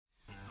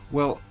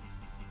Well,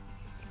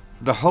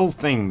 the whole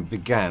thing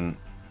began,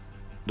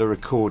 the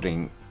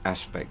recording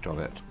aspect of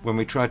it, when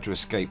we tried to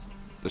escape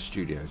the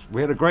studios.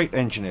 We had a great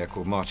engineer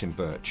called Martin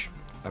Birch,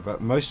 but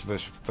most of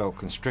us felt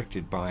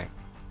constricted by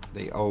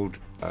the old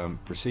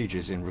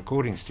procedures in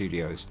recording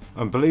studios.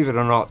 And believe it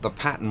or not, the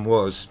pattern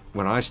was,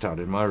 when I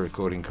started my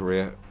recording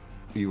career,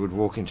 you would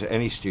walk into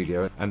any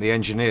studio and the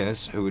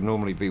engineers, who would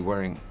normally be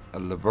wearing a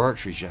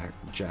laboratory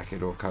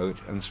jacket or coat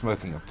and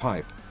smoking a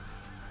pipe,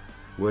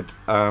 would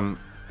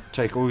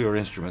take all your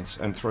instruments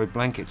and throw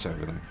blankets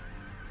over them,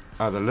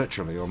 either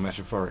literally or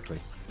metaphorically.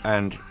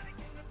 And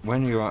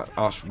when you are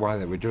asked why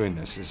they were doing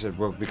this, they said,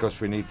 well, because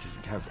we need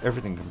to have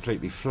everything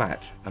completely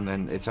flat, and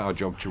then it's our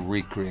job to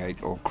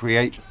recreate or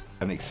create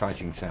an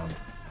exciting sound.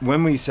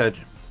 When we said,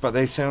 but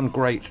they sound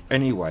great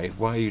anyway,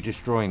 why are you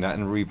destroying that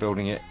and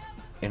rebuilding it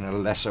in a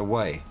lesser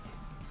way?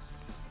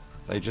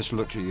 They just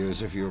looked at you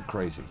as if you were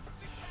crazy.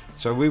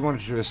 So we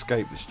wanted to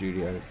escape the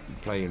studio,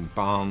 play in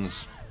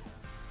barns,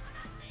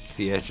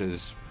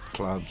 theatres,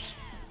 clubs,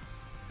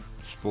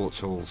 sports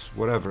halls,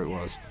 whatever it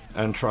was,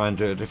 and try and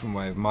do a different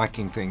way of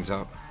miking things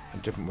up, a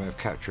different way of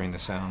capturing the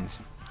sounds.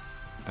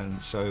 And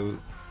so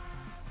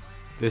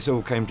this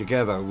all came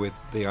together with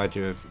the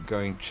idea of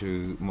going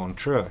to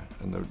Montreux.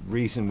 And the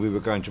reason we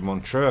were going to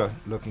Montreux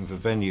looking for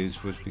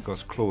venues was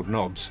because Claude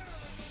Nobbs,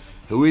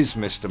 who is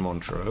Mr.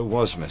 Montreux,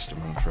 was Mr.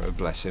 Montreux,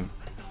 bless him,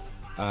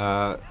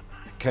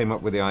 came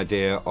up with the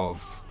idea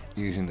of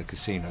using the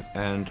casino.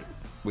 And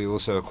we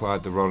also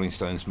acquired the Rolling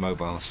Stones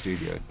mobile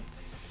studio.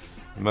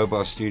 The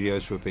mobile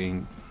studios were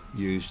being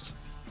used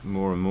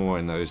more and more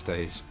in those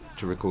days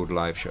to record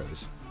live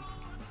shows,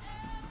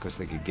 because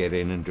they could get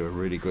in and do a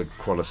really good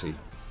quality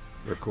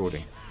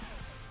recording.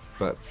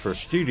 But for a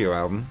studio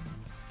album,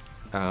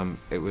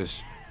 it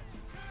was,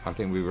 I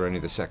think we were only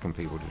the second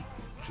people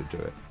to do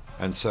it.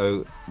 And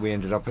so we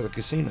ended up at a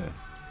casino.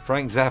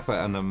 Frank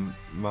Zappa and the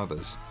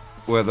Mothers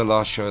were the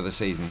last show of the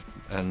season,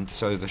 and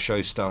so the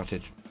show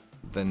started.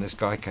 Then this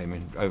guy came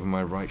in over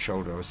my right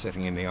shoulder. I was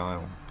sitting in the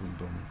aisle, boom,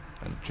 boom,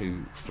 and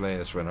two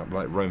flares went up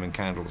like Roman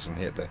candles and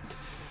hit the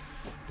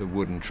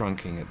wooden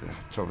trunking at the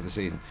top of the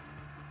season.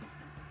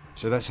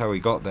 So that's how we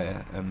got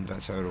there, and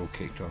that's how it all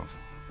kicked off.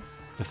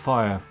 The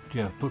fire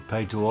put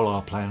paid to all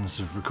our plans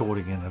of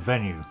recording in a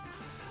venue.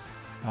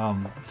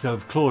 So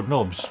Claude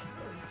Nobbs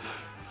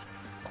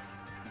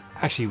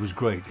actually was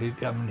great.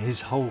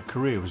 His whole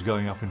career was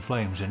going up in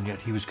flames, and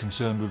yet he was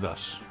concerned with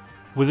us.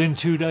 Within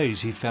 2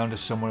 days he'd found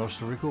us somewhere else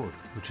to record,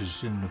 which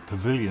is in the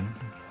Pavilion,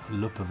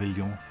 Le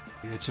Pavilion.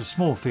 It's a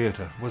small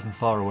theatre, wasn't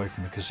far away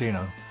from the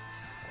casino.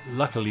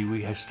 Luckily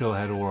we still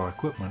had all our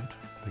equipment,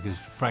 because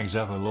Frank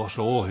Zappa lost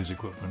all his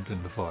equipment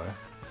in the fire.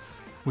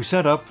 We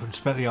set up and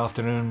spent the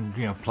afternoon,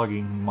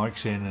 plugging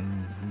mics in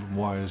and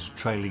wires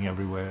trailing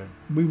everywhere.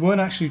 We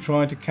weren't actually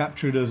trying to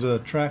capture it as a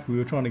track, we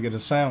were trying to get a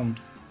sound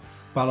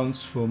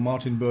balance for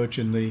Martin Birch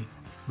in the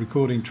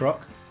recording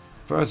truck.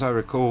 As far as I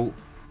recall,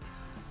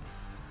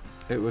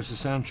 it was a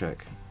sound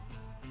check.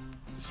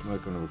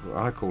 Smoke on the record.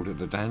 I called it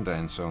the Dan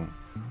Dan song.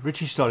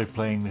 Richie started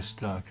playing this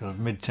kind of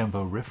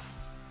mid-tempo riff,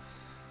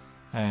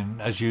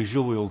 and as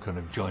usual we all kind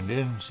of joined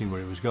in, see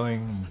where it was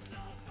going,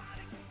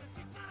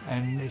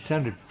 and it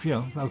sounded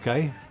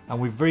okay, and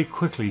we very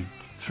quickly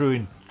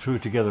threw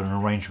together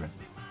an arrangement,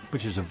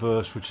 which is a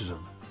verse, which is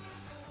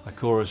a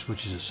chorus,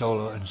 which is a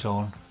solo, and so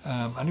on,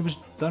 and it was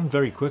done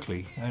very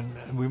quickly,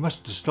 and we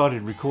must have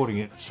started recording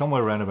it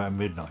somewhere around about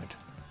midnight.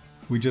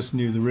 We just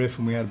knew the riff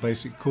and we had a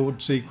basic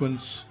chord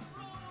sequence,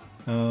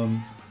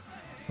 and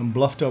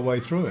bluffed our way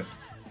through it.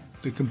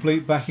 The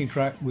complete backing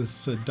track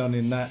was done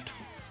in that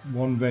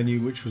one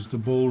venue, which was the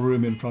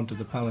ballroom in front of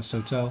the Palace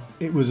Hotel.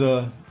 It was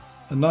a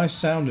nice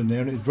sound in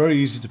there, and it was very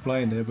easy to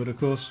play in there, but of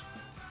course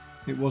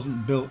it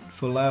wasn't built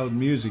for loud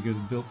music. It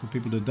was built for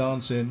people to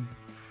dance in,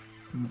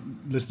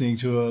 listening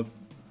to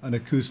an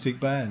acoustic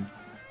band.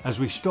 As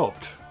we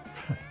stopped,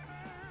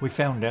 we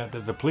found out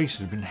that the police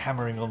had been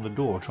hammering on the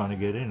door trying to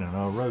get in, and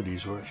our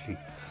roadies were actually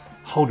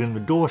holding the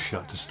door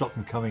shut to stop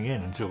them coming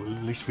in until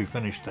at least we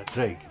finished that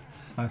take.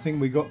 I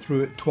think we got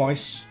through it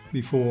twice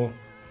before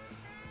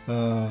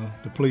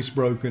the police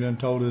broke in and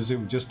told us it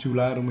was just too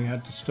loud and we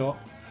had to stop.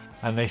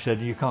 And they said,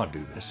 you can't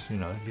do this,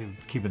 you're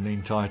keeping the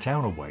entire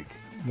town awake.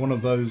 One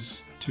of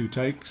those 2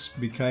 takes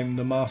became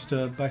the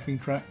master backing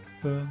track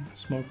for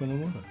Smoke on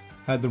the Water.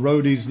 Had the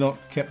roadies not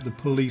kept the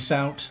police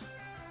out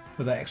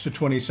for that extra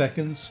 20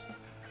 seconds,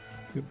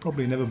 it would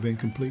probably never been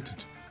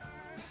completed.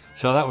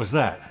 So that was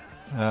that.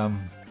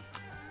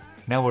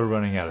 Now we're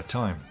running out of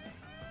time.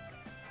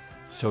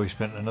 So we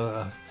spent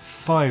another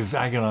 5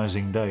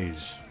 agonizing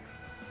days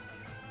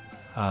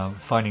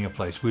finding a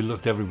place. We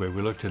looked everywhere.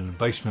 We looked in the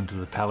basement of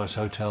the Palace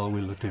Hotel,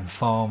 we looked in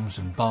farms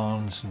and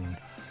barns and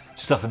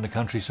stuff in the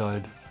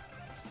countryside.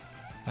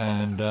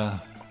 And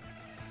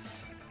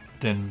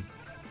then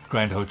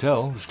Grand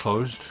Hotel was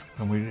closed,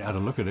 and we had a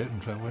look at it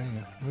and thought, well,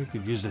 we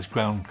could use this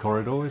ground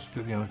corridor. It's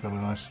got a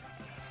nice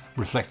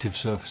reflective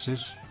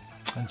surfaces.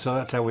 And so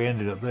that's how we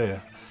ended up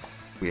there.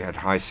 We had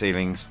high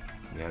ceilings,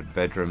 we had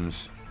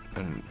bedrooms,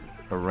 and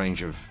a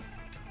range of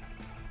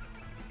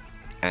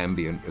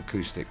ambient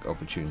acoustic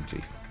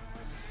opportunity.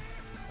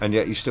 And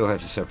yet you still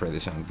had to separate the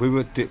sound.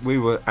 We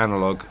were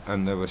analog,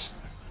 and there was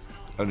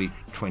only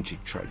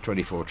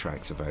 24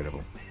 tracks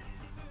available.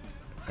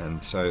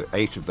 And so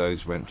 8 of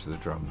those went to the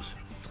drums.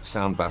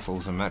 Sound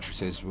baffles and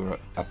mattresses were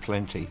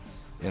aplenty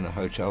in a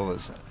hotel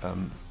that's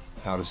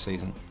out of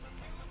season.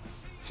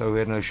 So we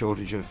had no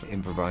shortage of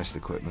improvised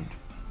equipment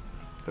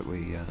that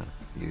we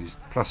used,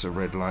 plus a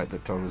red light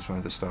that told us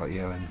when to start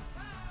yelling.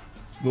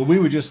 Well, we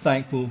were just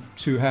thankful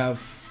to have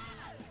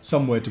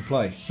somewhere to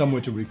play,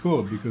 somewhere to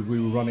record, because we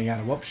were running out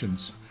of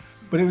options.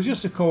 But it was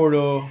just a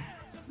corridor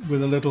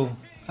with a little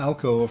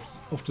alcove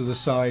off to the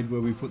side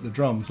where we put the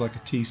drums, like a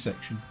T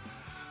section.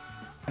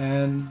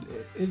 And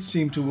it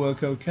seemed to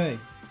work okay.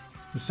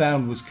 The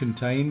sound was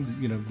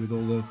contained, you know, with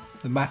all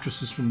the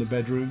mattresses from the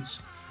bedrooms,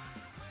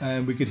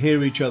 and we could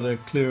hear each other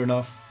clear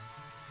enough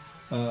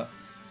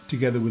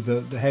together with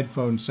the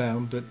headphone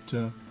sound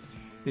that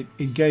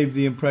it gave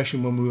the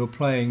impression when we were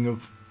playing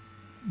of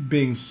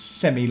being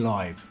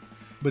semi-live.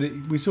 But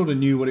we sort of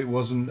knew what it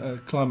was and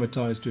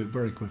acclimatized to it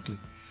very quickly.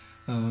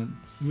 It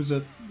was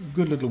a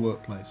good little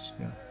workplace,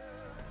 yeah.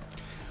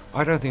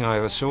 I don't think I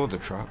ever saw the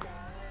truck.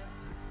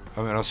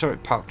 I mean, I saw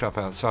it parked up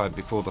outside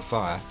before the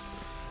fire,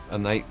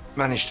 and they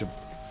managed to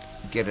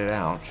get it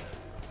out.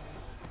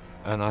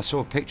 And I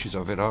saw pictures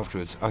of it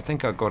afterwards. I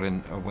think I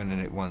went in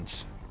it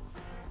once.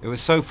 It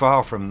was so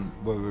far from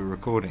where we were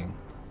recording,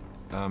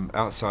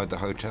 outside the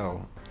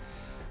hotel,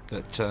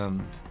 that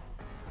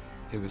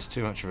it was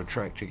too much of a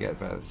trek to get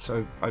there.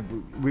 So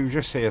we would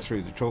just hear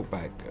through the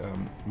talkback.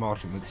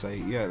 Martin would say,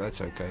 "Yeah,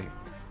 that's okay,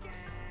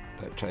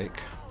 that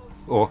take,"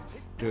 or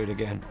 "Do it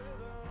again."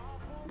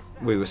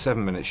 We were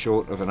 7 minutes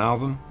short of an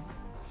album.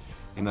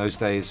 In those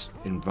days,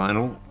 in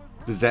vinyl,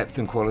 the depth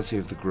and quality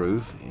of the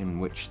groove in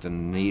which the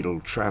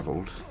needle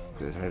travelled,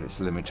 it had its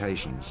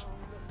limitations.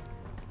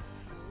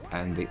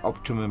 And the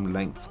optimum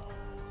length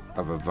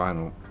of a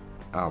vinyl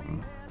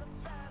album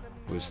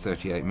was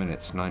 38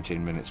 minutes,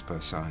 19 minutes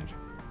per side.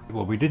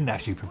 Well, we didn't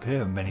actually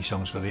prepare many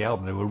songs for the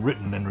album. They were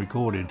written and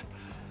recorded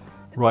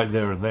right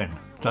there and then.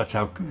 That's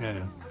how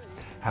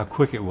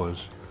quick it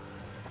was.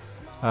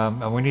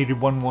 And we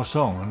needed one more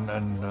song,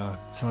 and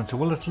someone said,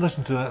 "Well, let's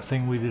listen to that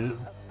thing we did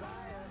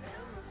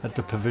at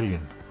the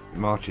Pavilion."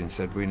 Martin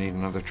said, "We need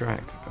another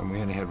track," and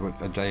we only had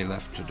a day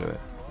left to do it.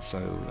 So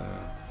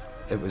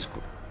it was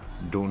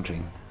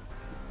daunting.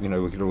 You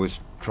know, we could always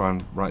try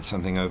and write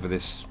something over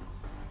this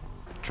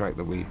track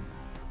that we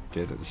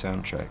did at the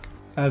sound check.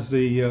 As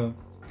the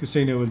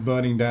casino was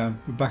burning down,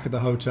 we're back at the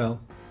hotel,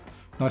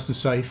 nice and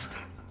safe.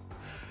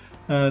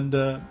 And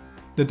the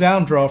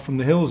downdraft from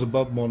the hills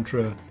above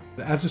Montreux,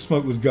 as the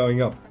smoke was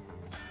going up,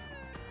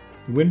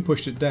 the wind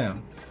pushed it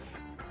down,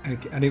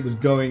 and it was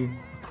going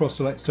across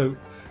the lake. So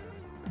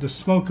the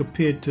smoke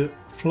appeared to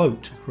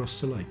float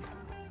across the lake,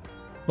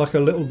 like a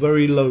little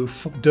very low,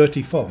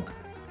 dirty fog.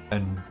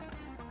 And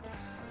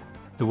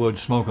the word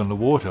 "smoke on the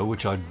water,"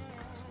 which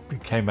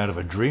came out of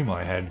a dream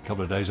I had a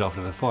couple of days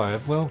after the fire.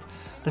 Well,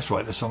 let's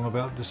write the song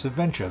about this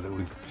adventure that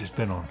we've just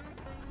been on.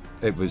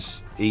 It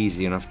was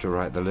easy enough to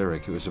write the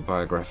lyric. It was a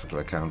biographical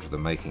account of the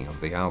making of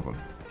the album.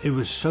 It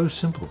was so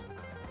simple.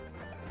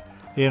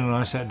 Ian and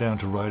I sat down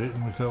to write it,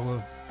 and we thought,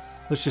 well,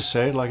 let's just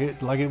say it like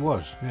it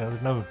was. You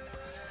know,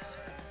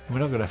 we're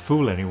not going to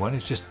fool anyone.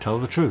 It's just tell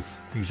the truth,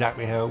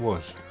 exactly how it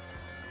was.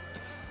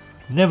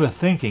 Never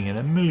thinking in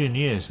a million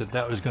years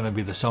that was going to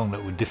be the song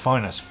that would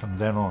define us from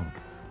then on.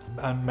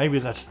 And maybe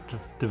that's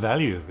the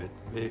value of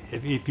it.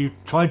 If you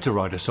tried to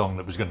write a song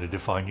that was going to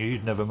define you,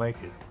 you'd never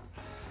make it.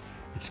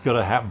 It's got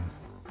to happen,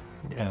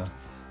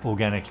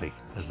 organically,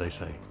 as they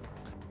say.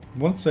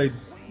 Once they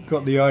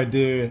got the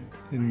idea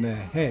in their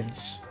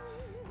heads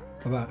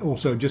about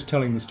also just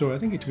telling the story, I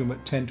think it took them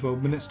about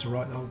 10-12 minutes to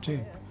write the whole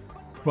tune.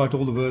 Write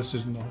all the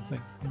verses and the whole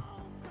thing.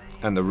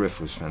 And the riff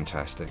was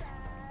fantastic.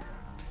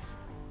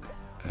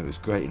 It was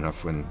great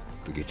enough when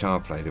the guitar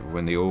played it, but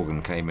when the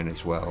organ came in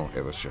as well,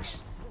 it was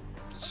just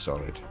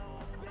solid.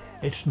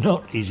 It's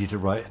not easy to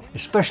write,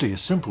 especially a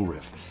simple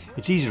riff.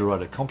 It's easy to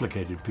write a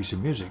complicated piece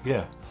of music,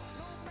 yeah.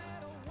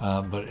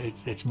 But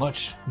it's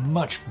much,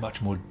 much,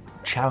 much more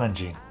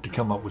challenging to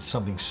come up with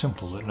something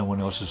simple that no one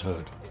else has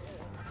heard.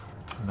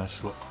 And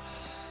that's what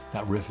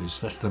that riff is.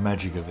 That's the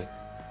magic of it.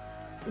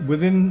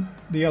 Within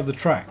the other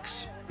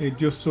tracks, it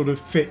just sort of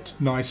fit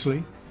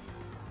nicely.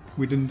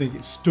 We didn't think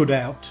it stood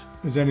out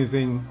as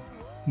anything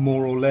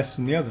more or less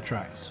than the other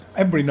tracks.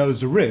 Everybody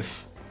knows the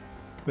riff,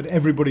 but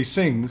everybody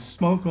sings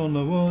 "Smoke on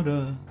the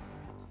Water."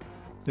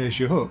 There's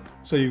your hook.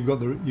 So you've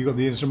got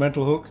the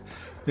instrumental hook,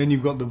 then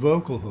you've got the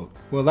vocal hook.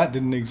 Well, that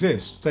didn't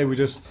exist. They were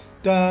just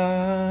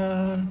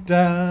da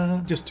da,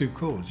 just 2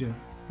 chords. Yeah,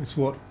 it's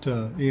what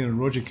Ian and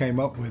Roger came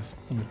up with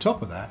on the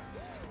top of that,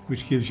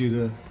 which gives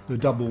you the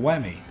double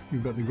whammy.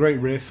 You've got the great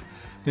riff,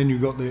 then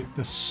you've got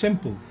the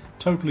simple,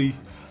 totally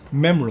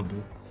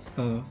memorable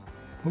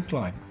hook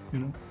line. You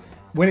know,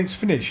 when it's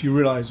finished, you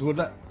realise, well,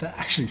 that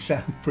actually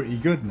sounds pretty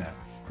good now.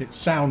 It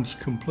sounds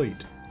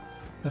complete.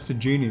 That's the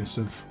genius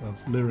of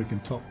lyric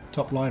and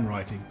top line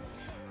writing.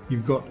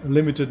 You've got a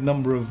limited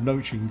number of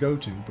notes you can go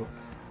to, but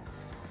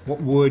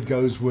what word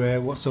goes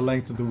where, what's the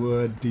length of the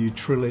word, do you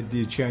trill it, do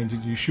you change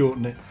it, do you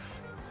shorten it?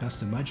 That's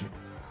the magic.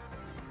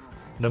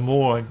 The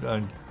more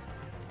I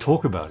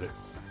talk about it,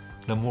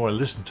 the more I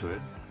listen to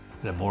it,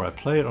 the more I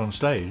play it on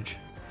stage,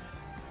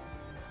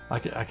 I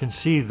can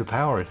see the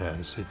power it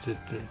has.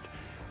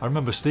 I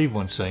remember Steve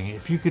once saying,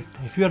 if you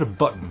had a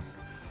button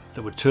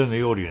that would turn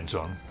the audience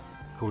on,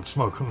 called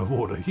Smoke on the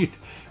Water,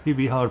 you'd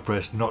be hard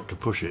pressed not to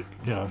push it.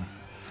 You know,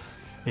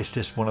 it's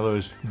just one of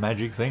those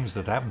magic things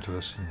that happen to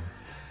us. And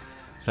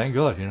thank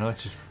God, you know,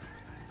 it's just,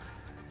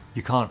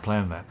 you can't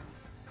plan that.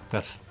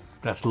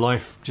 That's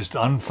life just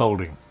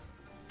unfolding,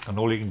 and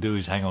all you can do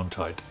is hang on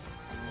tight.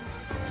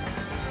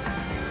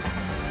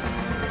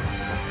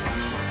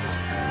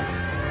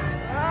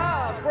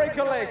 Break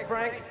a leg,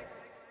 Frank.